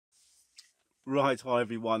Right, hi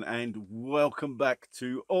everyone, and welcome back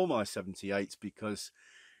to all my 78s because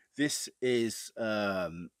this is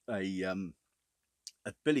a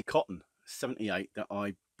Billy Cotton 78 that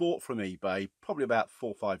I bought from eBay probably about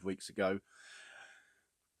 4 or 5 weeks ago.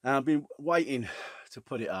 And I've been waiting to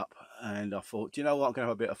put it up, and I thought, do you know what? I'm going to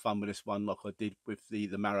have a bit of fun with this one, like I did with the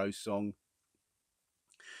Marrow song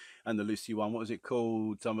and the Lucy one. What was it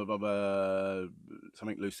called? Something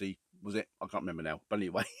Lucy, was it? I can't remember now. But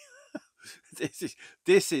anyway. This is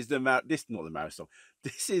this not the marathon.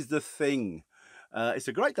 This is the thing. It's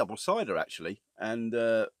a great double sider actually, and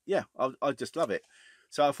yeah, I just love it.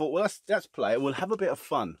 So I thought, well, let's play it. We'll have a bit of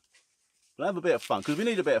fun. We'll have a bit of fun because we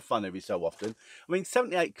need a bit of fun every so often. I mean,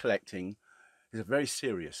 78 collecting is a very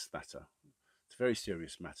serious matter. It's a very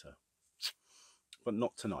serious matter, but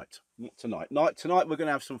not tonight. Not tonight. Tonight we're going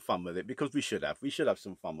to have some fun with it because we should have. We should have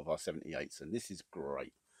some fun with our 78s, and this is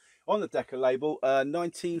great. On the Decca label,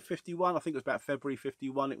 1951. I think it was about February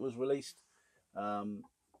 51 it was released. And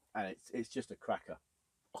it's just a cracker.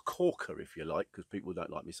 A corker, if you like, because people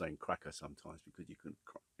don't like me saying cracker sometimes because you can...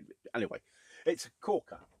 Anyway, it's a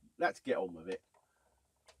corker. Let's get on with it.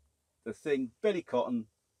 The thing, Billy Cotton,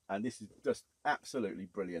 and this is just absolutely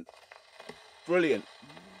brilliant. Brilliant.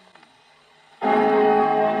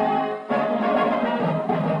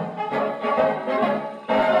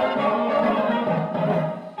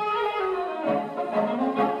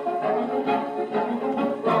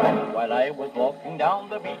 Down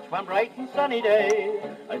the beach one bright and sunny day,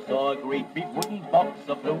 I saw a great big wooden box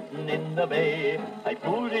a-floating in the bay. I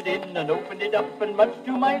pulled it in and opened it up, and much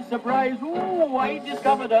to my surprise, ooh, I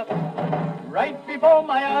discovered her right before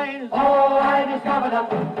my eyes. Oh, I discovered her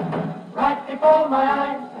right before my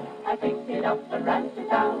eyes. I picked it up and ran to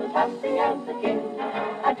town as happy as a king.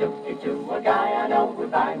 I took it to a guy I know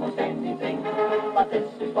would buy most anything. But this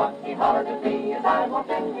is what he hollered at me as I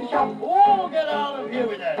walked in the shop. Oh, get out of here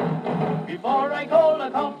with that before I call the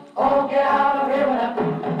cops. Oh, get out of here with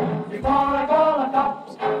that before I call the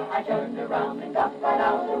cops. I turned around and got right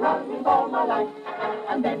out and running for my life.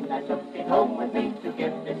 And then I took it home with me to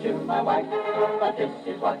give it to my wife. But this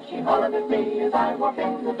is what she hollered at me as I walked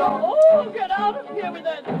in the door. Oh, get out of here with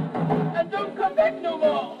that, and don't come back no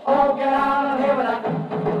more. Oh, get out of here with that,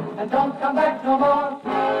 and don't come back no more.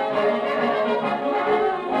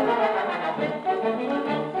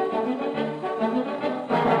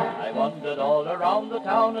 I wandered all around the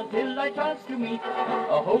town until I chanced to meet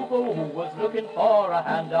a hobo who was looking for a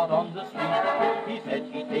handout on the street. He said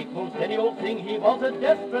he'd take most any old thing, he was a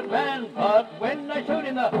desperate man. But when I showed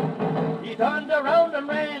him he turned around and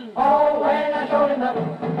ran. Oh, when I showed him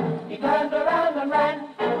he turned around and ran.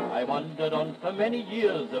 I wandered on for many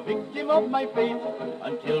years, a victim of my fate,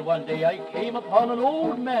 until one day I came upon an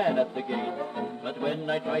old man at the gate. But when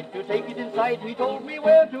I tried to take it inside, he told me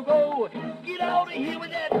where to go. Get out of here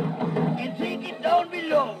with that, and take it down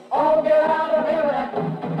below. Oh, get out of here with that,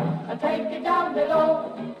 and take it down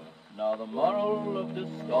below. Now the moral of the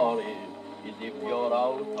story is if you're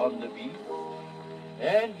out on the beach,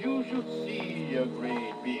 and you should see a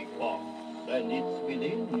great big box, and it's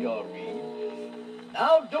within your reach,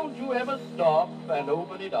 now don't you ever stop and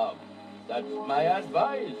open it up. That's my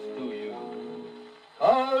advice to you.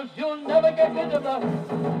 'Cause you'll never get rid of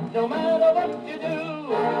them, no matter what you do.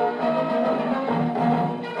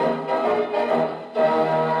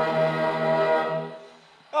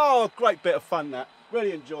 Oh, great bit of fun that.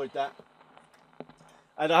 Really enjoyed that.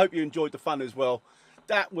 And I hope you enjoyed the fun as well.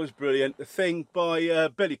 That was brilliant. The Thing by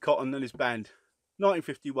Billy Cotton and his band.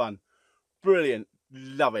 1951. Brilliant.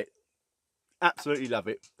 Love it. Absolutely love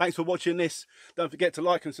it. Thanks for watching this. Don't forget to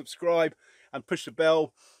like and subscribe and push the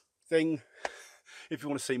bell thing if you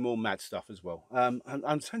want to see more mad stuff as well.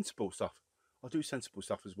 And sensible stuff. I do sensible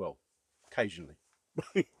stuff as well. Occasionally.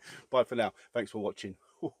 Bye for now. Thanks for watching.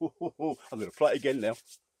 I'm going to play it again now.